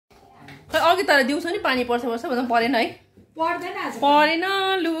खै अघि तर दिउँसो नि पानी पर्छ भन्दा परेन है परेन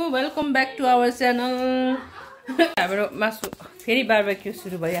लु welcome back to our channel हाम्रो मासु फेरि बारबेक्यू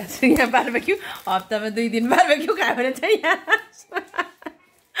सुरु भइहाल्छ यहाँ बारबेक्यू हप्तामा 2 दिन बारबेक्यू खायो भने चाहिँ यहाँ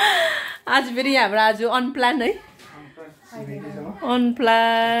आज फेरि हाम्रो आज अनप्लान है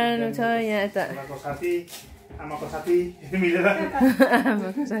अनप्लान छ यहाँ त आमाको साथी मिलेर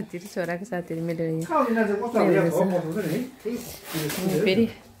आमाको साथी र छोराको साथीहरू मिलेर फेरि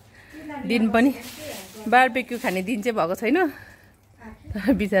दिन पनि बारबेक्यू खाने दिन चाहिँ भएको छैन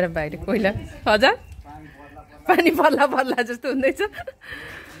बिचरा भाइले कोइला हजुर पानी पर्ला पर्ला जस्तो हुँदैछ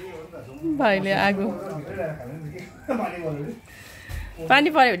भाइले आगो पानी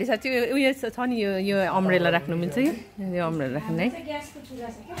पर्यो भने साँच्चै उयो छ नि यो अम्ब्रेला राख्नु मिल्छ यो अम्ब्रेला राख्नु है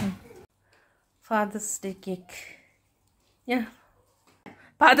फादर्स डे केक यहाँ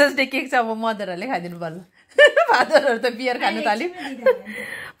फादर्स डे केक चाहिँ अब मदरहरूले खाइदिनु पर्ला फादरहरू त बियर खानु थाल्यो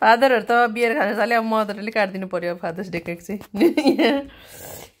फादरहरू त बियर खानु थाल्यो अब मदरहरूले काटिदिनु पर्यो फादर्स डे केक चाहिँ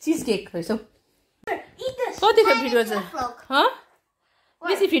चिज केक रहेछ कति फिट गर्छ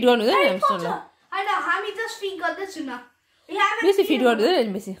बेसी फिट गर्नु हुँदैन बेसी फिट गर्नु हुँदैन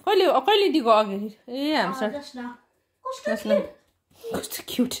बेसी कहिले कहिलेदेखिको अघि ए hamster कस्तो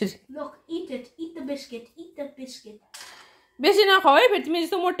क्युट बेसी नखाऊ है फेरि तिमी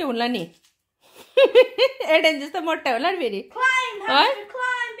जस्तो मोटे होला नि एडेन जस्तो मोटा होला नि फेरि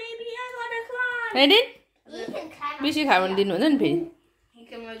एडेन बेसी खायो भने दिनु हुँदैन फेरि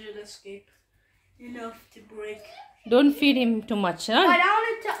don't feed him too much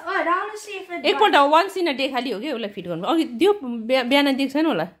एकपल्ट वन्स इन अ डे खालि हो कि उसलाई फिड गर्नु अघि त्यो बिहान दिएको छैन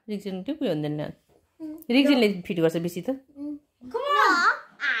होला रिक्जिन त्यो उयो हुँदैन रिक्जिनले फिड गर्छ बेसी त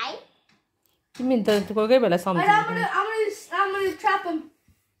तिमी त कोही कोही बेला सम्झ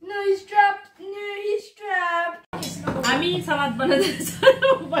हामी सलाद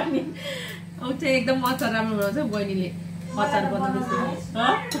बनाउँदैछौँ बहिनी औ चाहिँ एकदम अचार राम्रो बनाउँछ बहिनीले अचार बनाउँदैछ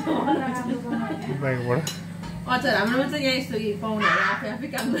अचार हाम्रोमा चाहिँ यहाँ यस्तो पाहुनाहरू आफै आफै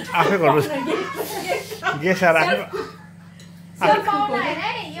काम आफै गर्नु गेसहरू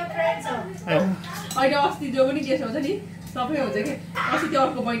अहिले अस्ति जो पनि गेस्ट आउँछ नि सबै हुन्छ कि अस्ति त्यो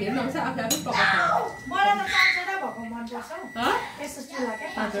अर्को बहिनीहरू आउँछ आफै आफै पकाउँछ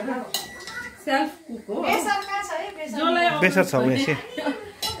सेल्फ कुक हो प्रेसर छ भनेपछि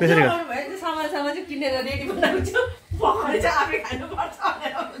प्रेसर सामान चाहिँ किनेर रेडी बनाउँछ पकाएर चाहिँ आफै खानुपर्छ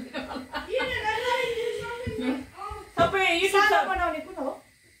सबै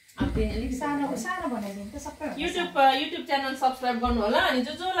युट्युब च्यानल सब्सक्राइब गर्नु होला अनि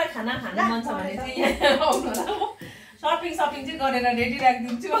जसलाई खाना खानु मन छ भने चाहिँ यहाँ आउनु होला सपिङ चाहिँ गरेर रेडी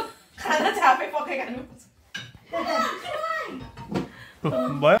राखिदिन्छु खाना चाहिँ आफै पकाइ खानुपर्छ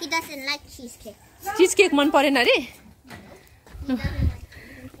चिज केक मन परेन अरे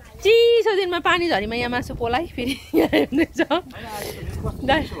चिसो दिनमा पानी झरीमा यहाँ मासु पोलाइ फेरि हेर्दैछ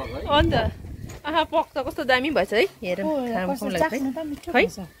अन्त आहा पक्छ कस्तो दामी भएछ है हेर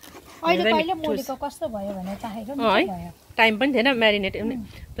है टाइम पनि थिएन म्यारिनेट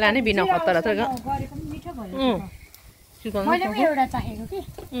प्लानै बिना तर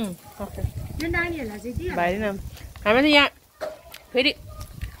हाम्रो यहाँ फेरि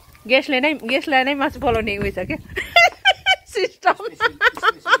गेस्टलाई नै मासु पलाउने उयो छ क्या सिस्टम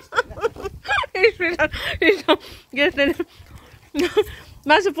गेस्टले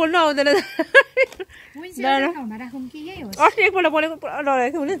मासु पोल्नु आउँदैन अस्ति एकपल्ट बोलेको पुरा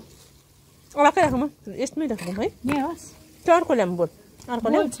डराएको थियो उसले अलग्गै राखौँ यसमै राखौँ है अर्को ल्याउँ बोल अर्को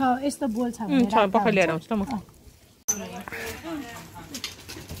ल्याउँ पक्का लिएर आउँछु ल म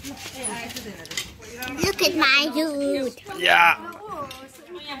Look at my dude. Yeah.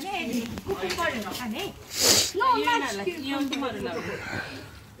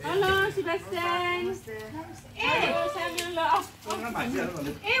 Hello, Sebastian. Hello, Samuel.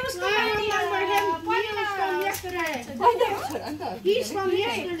 It was from yesterday. He's from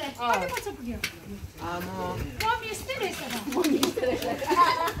yesterday. From yesterday.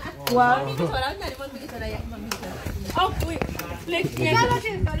 Wow. Oh, wait.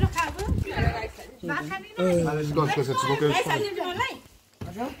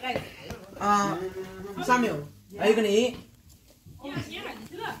 Samuel, are you gonna eat?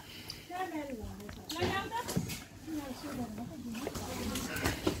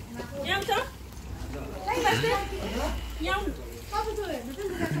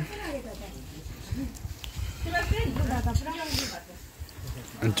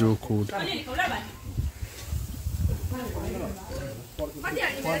 And do a code.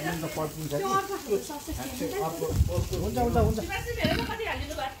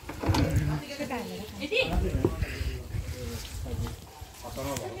 Oh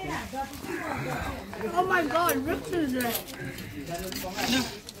my god, this is it.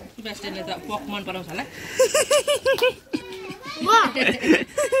 Sebastianले त पोक मन पराउँछ होला What?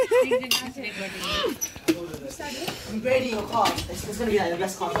 I'm grading your car. It's gonna be like the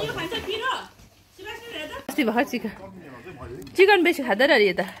best car. अस्ति भर्खर chicken बेसी खाँदैन अरे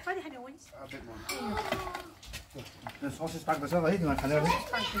यता ससेज पाक्दैछ है तिमीहरू खाँदै गर्ने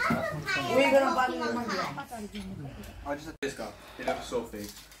We're gonna buy you I just had this guy. It looks so fake.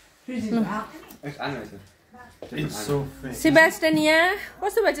 It's animated. It's so fake. Sebastian यहाँ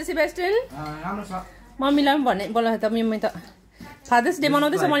कस्तो भएछ सेबास्टियन राम्रो छ मम्मीलाई पनि भने बोलाएको त मम्मी त fathers day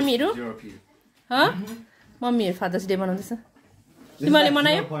मनाउँदैछ मम्मीहरू European. मम्मीहरू fathers day मनाउँदैछ तिमीहरूले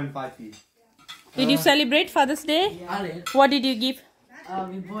मनायो 0.5 feet. Did you celebrate Father's Day? What did you give?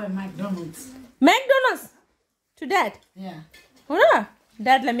 We bought McDonald's. McDonald's to dad. Yeah. हो र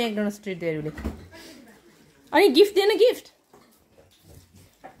ड्याडलाई McDonald's ट्रिट दियो अरे अनि गिफ्ट दिएन gift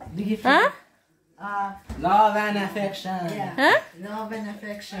The gift. Love and affection. Yeah. Love and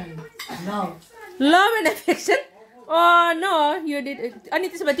affection. Love. Love and affection no you did अनि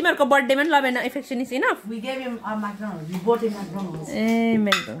त्यसो भए तिमीहरूको बर्थडेमा पनि love and affection is enough We gave him a McDonald's. We bought him McDonald's. A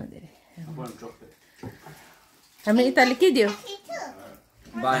McDonald's हाम्रो इताले के दियो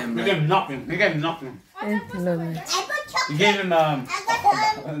Buy him. We gave him nothing. We gave him nothing. We gave him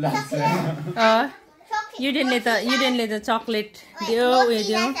युडेनले त चक्लेट दियो उयो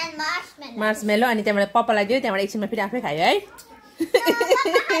दियो मार्समेलो अनि त्यहाँबाट पप्पालाई दियो त्यहाँबाट एकछिनमा फेरि आफै खायो है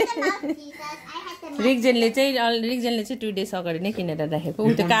रिक्जेनले चाहिँ 2 डेज अगाडि नै किनेर राखेको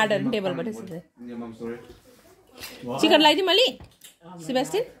त्यो कार्डहरू टेबलबाट Yeah, mom, sorry. चिकन लगाइदिउँ अलि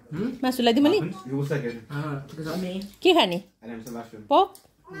सेबास्टियन मासु लगाइदिउँ अलि You will second. के खाने And then Sebastian. पोक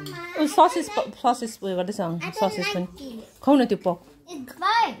ससेस उयो गर्दैछ ससेस पनि खुवाउ न त्यो पोक It's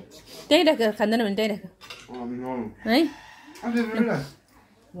fine. त्यहीँ राख खाँदैन भने त्यहीँ राख Oh, no. है I'm just really nice.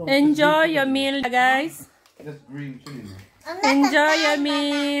 Enjoy your meal guys That's green chili. Enjoy your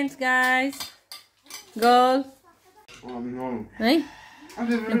meals guys girl Oh, no. है I'm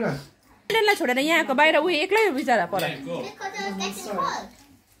just really nice. एडेनलाई छोडेर यहाँको बाहिर उयो एक्लै बिचरा पर Because it was getting cold.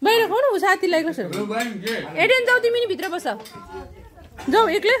 बाहिर खाऊ न ऊ साथीलाई एक्लै छोड एडेन जाऊ तिमी नि भित्र बस जाऊ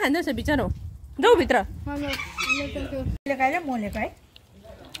एक्लै खाँदैछ बिचरा जाऊ भित्र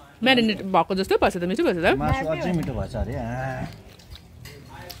म्यारिनेट भएको जस्तो भएछ त मिठो भएछ त मासु अझै मिठो भएछ अरे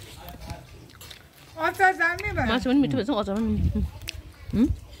मासु पनि मिठो भएछ अचार पनि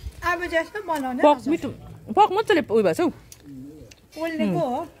अब जस्तो बनाउने पक मिठो पक मजाले उयो भएछ हौ पोल्नेको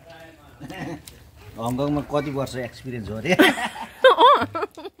हो हङकङमा कति वर्ष एक्सपिरियन्स हो अरे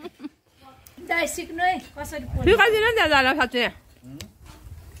दाइ सिक्नु है कसरी पोल्ने सिकाइदिनु नि दादालाई साँच्चै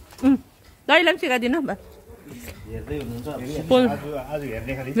दाइलाई पनि सिकाइदिनु हेर्दै हुनुहुन्छ आज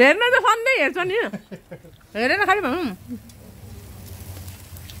हेर्ने खालि हेर्न त सधैँ हेर्छ नि हेरेर खालि भनौँ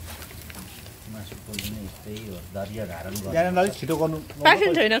मासु पोल्ने यस्तै हो दरिया धारण गर्नु त्यहाँनिर अलिक छिटो गर्नु प्यासन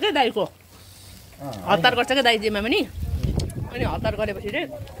छैन क्या दाइको हतार गर्छ क्या दाइ जेमा पनि अनि हतार गरेपछि चाहिँ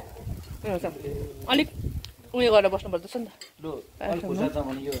उयो हुन्छ अलिक उयो गरेर बस्नुपर्छ नि त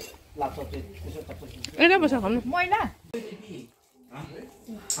यता बस खानु मैला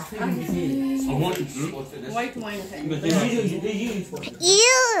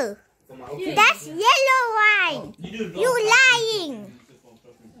You! That's yellow wine! You lying!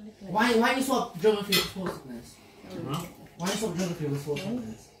 Why you swap geography with forcefulness? Why you swap geography with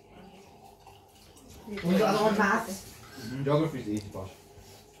forcefulness? Was the other one math? Geography is the easy part.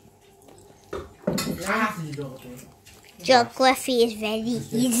 I have to do geography. Geography is very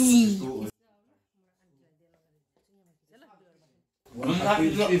easy. Easy. Up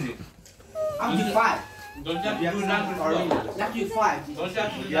to 5. Don't you have to do language as well? Up to 5. Don't you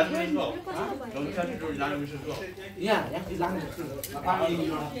have to do language as well? Don't you have to do language as well? Yeah, you have to do language too. Apparently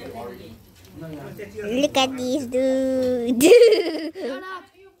you don't have to. Look at these dudes.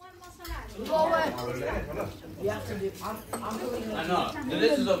 You have to do. I know. The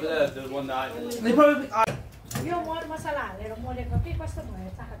list is over there, the one that I... They probably are. यो मर मसला हालेर मोलेको के कस्तो भयो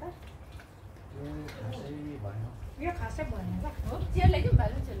चाख त यो खासै भएन ल हो चियर ल्याइदिउँ भाइ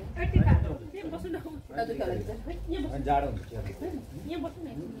चियरले यति काट्नु बस्नु न जाडो हुन्छ यहाँ बस्नु न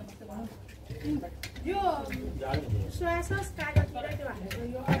यो सोया सस कागजतिर त्यो हालेको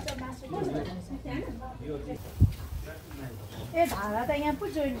यो अचार मासु ए धारा त यहाँ पो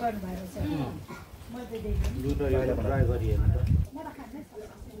जोइन गर्नु भएको छ म त देखेँ दुध अहिले ट्राई गरिएन त म त खान्नै छ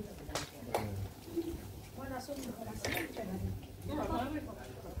मलाई सोध्नु पर्छ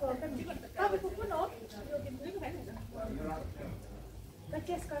तपाईँको कुन हो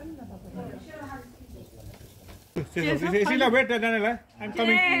टेस्ट गर्नु न तपाईँ एकछिन वेट नानीलाई I'm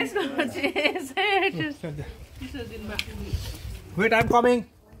coming Cheers. Wait, I'm coming.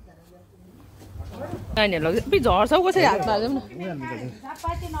 नानीहरूलाई झर्छ कसै हात लाग्यो न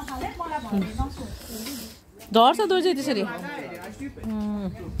चपाती नखाले मलाई भन्दै नसु झर्छ दुई चाहिँ त्यसरी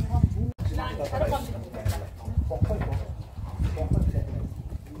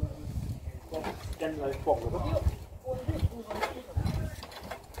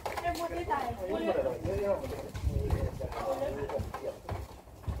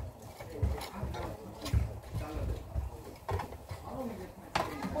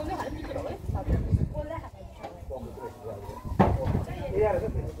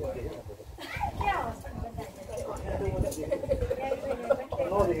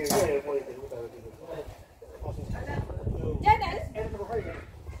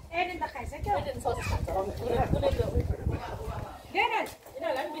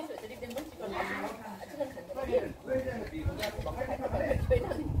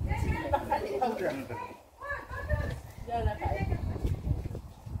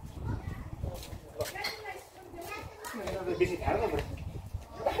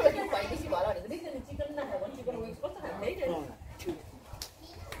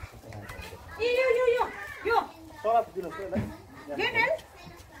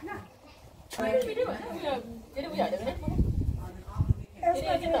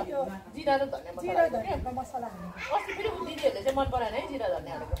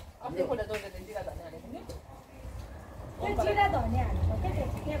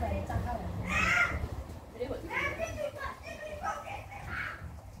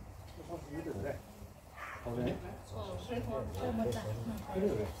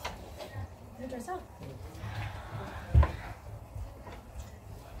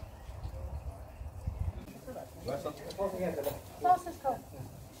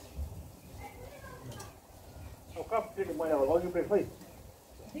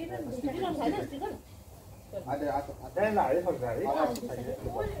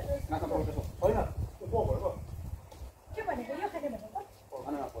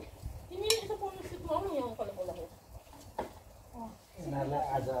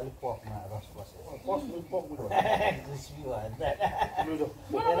आज अलिक पोकमा रस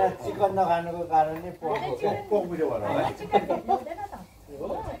चिकन नखानुको कारणले पोक मिठो भएर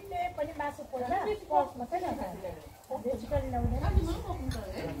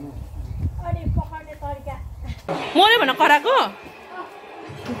मर्यो भन कराको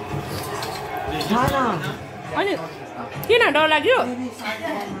अनि किन डर लाग्यो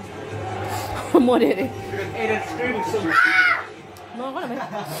मर्यो अरे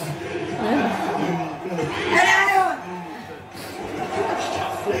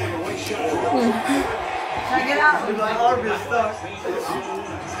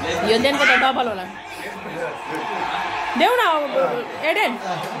यो देनको त डबल होला देऊ न एडेन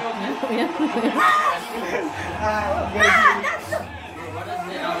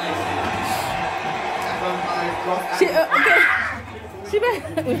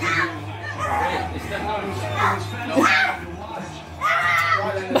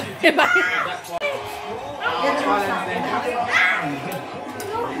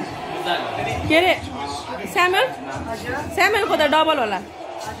के अरे स्यामेलको त डबल होला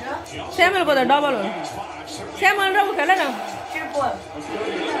स्यामेलको त डबल होला स्यामल र उ खेल न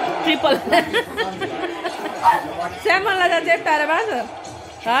ट्रिपल स्यामललाई त चेप्टाएर बाँच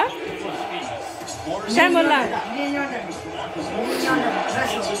स्यामललाई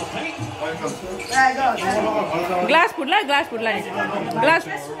ग्लास फुट्ला ग्लास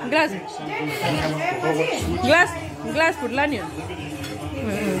फुट्ला नि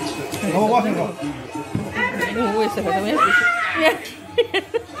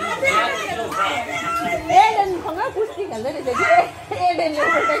एडेनसँग कुस्ती खेल्दै रहेछ कि एडेनले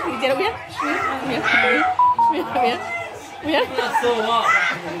उल्टा खिचेर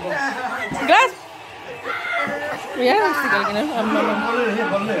ग्लास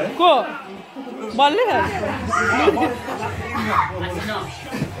को बल्लै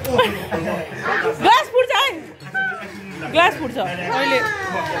ग्लास फुट्छ है ग्लास फुट्छ अहिले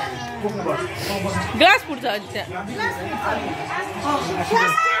ग्लास फुट्छ त्यहाँ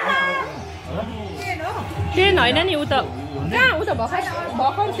ट्रेन होइन नि उ त कहाँ उ त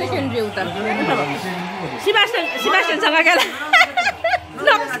भर्खर सेकेन्ड्री उ त सिबास्टियनसँग खेल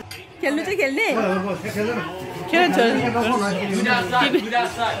खेल्नु चाहिँ खेल्ने खेल्छ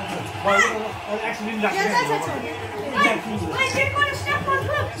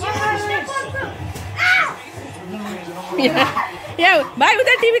या भाइ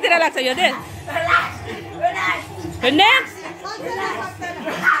उता टिभीतिर लाग्छ यो चाहिँ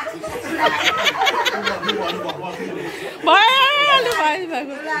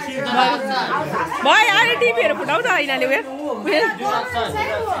भयो अहिले टिभीहरू फुटाउँछ यिनीहरूले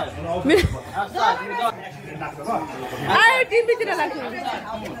आयो टिभीतिर लाग्छ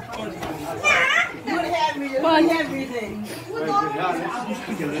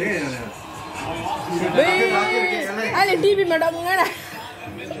अहिले टिभीमा डङ्गडा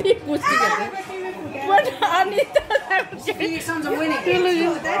कुस्ती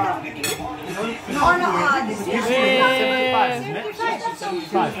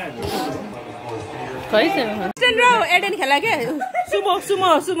एडेन खेला के सुमो सुमो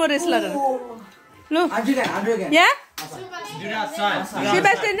सुमो रेसलर लो या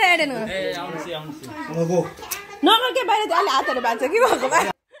सेबास्टियन र एडेन नगर के बाहिर अहिले हातहरू बाँच्छ कि भएको भए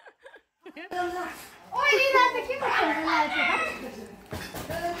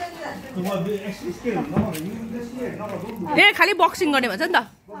ए खालि बक्सिङ गर्ने भन्छ नि त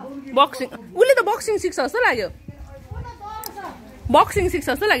बक्सिङ उसले त बक्सिङ सिक्छ जस्तो लाग्यो बक्सिङ सिक्छ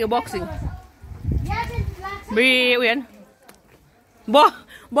जस्तो लाग्यो बक्सिङ उयो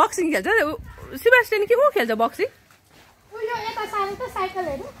बक्सिङ खेल्छ सेबास्टियन के को खेल्छ बक्सिङ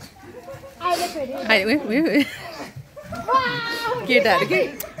केटाहरू के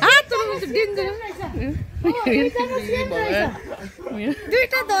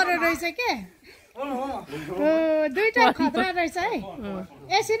दुईटा दरो रहेछ के दुईटा खतरा रहेछ है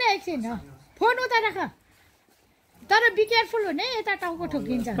एकछिन फोन उता राख तर बी केयरफुल हुने यता टाउको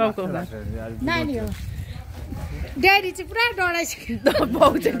ठोकिन्छ नानी हो ड्याडी चाहिँ पुरा डराइसक्यो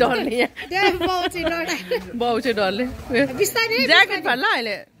बाउ चाहिँ डरले बाउ चाहिँ डरले बिस्तारै ज्याकेट फाल्ला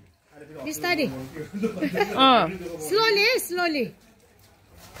अहिले बिस्तारै स्लोली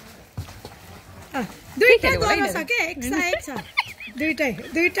दुईटा दरो छ के एक छ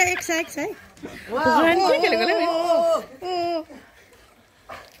दुईटा एक छ है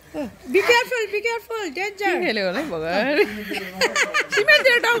Be careful, danger. खेलेको होला भगवान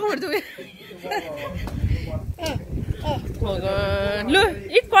सिमेन्टतिर टाउको पर्छ भगवान लु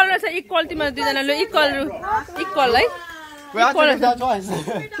इक्वल रहेछ इक्वल तिम्रो दुईजना लु इक्वल है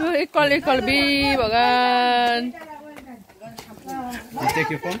इक्वल बी भगवान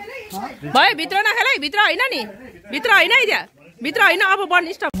भाइ भित्र नखेल है भित्र होइन नि भित्र होइन है त्यहाँ भित्र होइन अब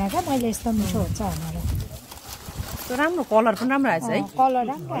बर्न स्टप मैले यस्तो मिठो हुन्छ भनेर राम्रो कलर पनि राम्रो आएछ है कलर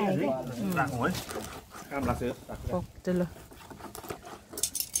राम्रो आयो ल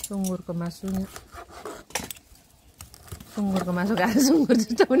सुँगुरको मासु खाएर सुँगुर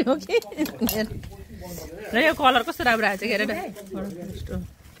जस्तो हुने हो कि र यो कलर कस्तो राम्रो आएछ के अरे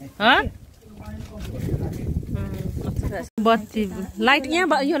बत्ती लाइट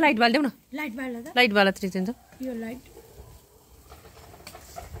यहाँ यो लाइट बालिदेऊ न लाइट बाला त्रिचिन्छ यो लाइट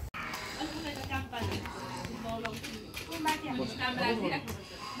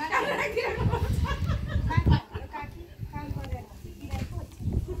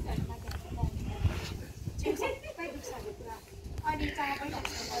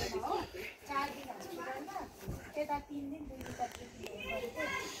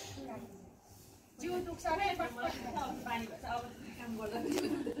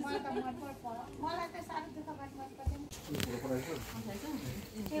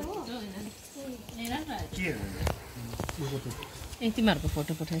तिमीहरूको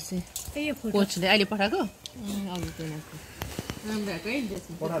फोटो पठाएपछि कोचले अहिले पठाएको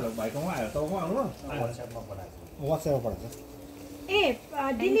ए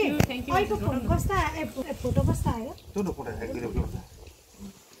दिदी अहिलेको फोन कस्ता फोटो कस्ता आयो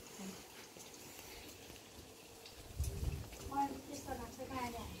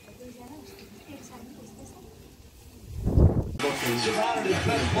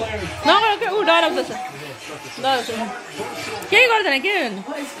डराउँछ केही गर्दैन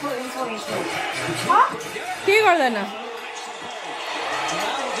केही गर्दैन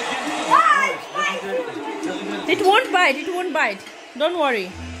It won't bite. Don't worry.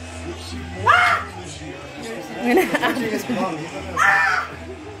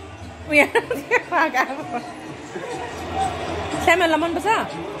 Salmon lemon basa?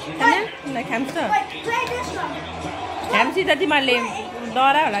 Salmon? Like hamster? Hamster त तिमीहरूले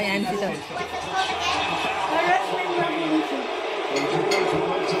डरा होला hamster त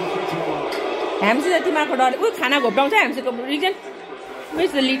hamster त तिमीहरूको डर उ खाना घोप्टाउँछ hamsterको reason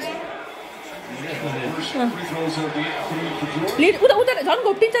Where's the lead? Lead उता झन्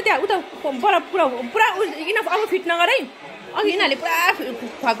घोप्टिन्छ त्यहाँ उता पुरा इनफ अब फिट नगर है अघि यिनीहरूले पुरा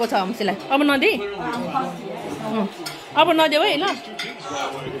खुवाएको छ हम्सीलाई अब नदे अब नदेऊ है ल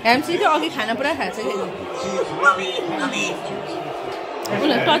हम्सी चाहिँ अघि खाना पुरा खाएको छ कि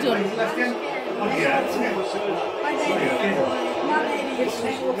उसलाई टच गर्नु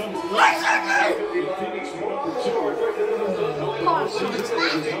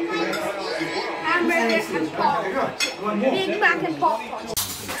Big Mac and popcorn.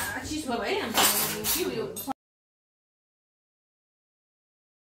 चिसो भयो के उयो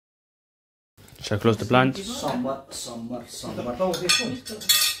Shall I close the plant?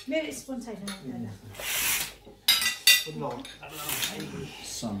 मेरो स्पुन छैन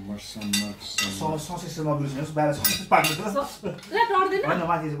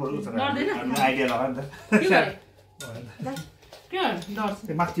आइडिया लगा नि त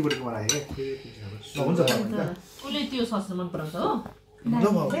माथिबाटको राखेँ हुन्छ उसले त्यो सस मन पराउँछ हो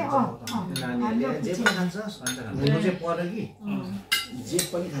नानीले जे पनि खान्छ हुनु चाहिँ पर्यो कि जे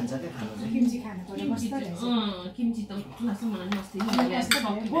पनि खान्छ क्या खानु चाहिँ किम्ची खानु पर्यो मस्त रहेछ किम्ची त लास्ट मलाई नि अस्ति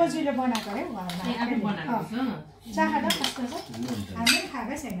बोजूले बनाएको है आफै बनाएको छ चाखा त कस्तो छ हामीले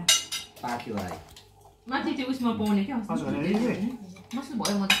खाएकै छैन पाक्यो आयो माथि त्यो उसमा पाउने क्या अस्ति मस्त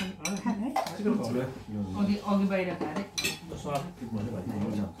भयो म त खानु है अघि अघि बाहिर खाएर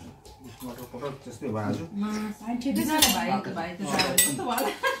त्यस्तै भयो ठिकै छ भाइ त कस्तो भयो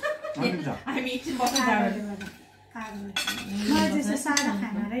हामी एकछिन बस्न जाँदा मलाई त्यस्तो सादा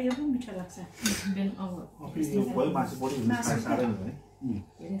खाना र यो पनि मिठो लाग्छ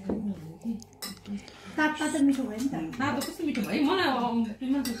तातो त मिठो भयो नि त तातो कस्तो मिठो भयो मलाई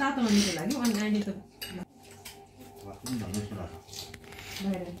तातोमा मिठो लाग्यो अनि अहिले त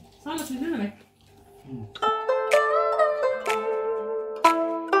सल्लाह सुन्नु न भाइ